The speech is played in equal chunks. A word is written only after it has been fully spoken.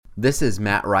This is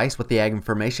Matt Rice with the Ag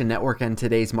Information Network and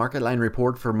today's Market Line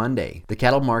Report for Monday. The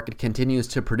cattle market continues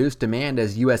to produce demand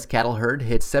as U.S. cattle herd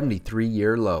hits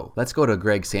 73-year low. Let's go to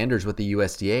Greg Sanders with the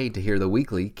USDA to hear the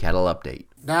weekly cattle update.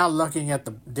 Now looking at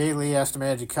the daily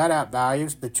estimated cutout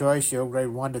values, the choice yield grade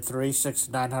 1 to 3, 6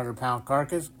 to 900 pound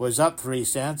carcass was up 3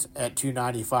 cents at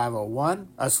 295.01.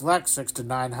 A select 6 to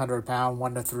 900 pound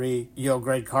 1 to 3 yield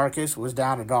grade carcass was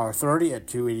down $1.30 at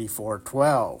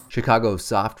 284.12. Chicago's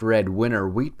soft red winter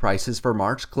wheat prices for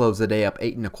March closed the day up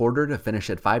 8 1/4 to finish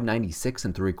at 596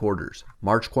 3/4.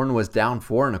 March corn was down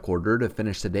 4 1/4 to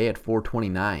finish the day at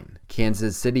 429.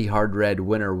 Kansas City hard red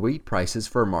winter wheat prices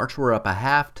for March were up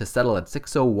 1/2 to settle at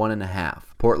 601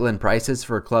 1/2. Portland prices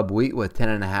for club wheat with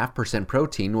 10.5%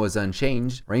 protein was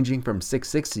unchanged, ranging from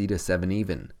 660 to 7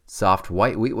 even. Soft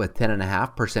white wheat with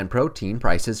 10.5% protein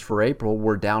prices for April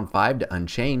were down 5 to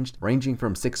unchanged, ranging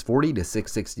from 640 to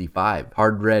 665.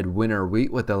 Hard red winter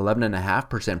wheat with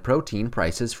 11.5% protein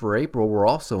prices for April were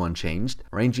also unchanged,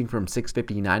 ranging from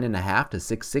 659.5 to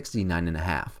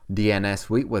 669.5. DNS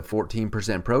wheat with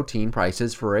 14% protein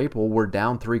prices for April were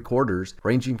down 3/4,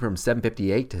 ranging from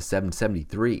 758 to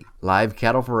 773. Live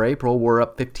cattle for April were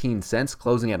up 15 cents,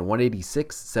 closing at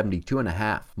 186.72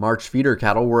 1/2. March feeder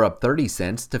cattle were up 30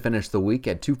 cents to finish the week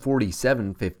at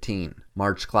 247.15.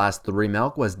 March Class 3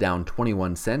 milk was down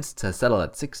 21 cents to settle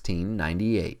at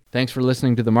 16.98. Thanks for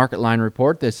listening to the Market Line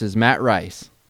Report. This is Matt Rice.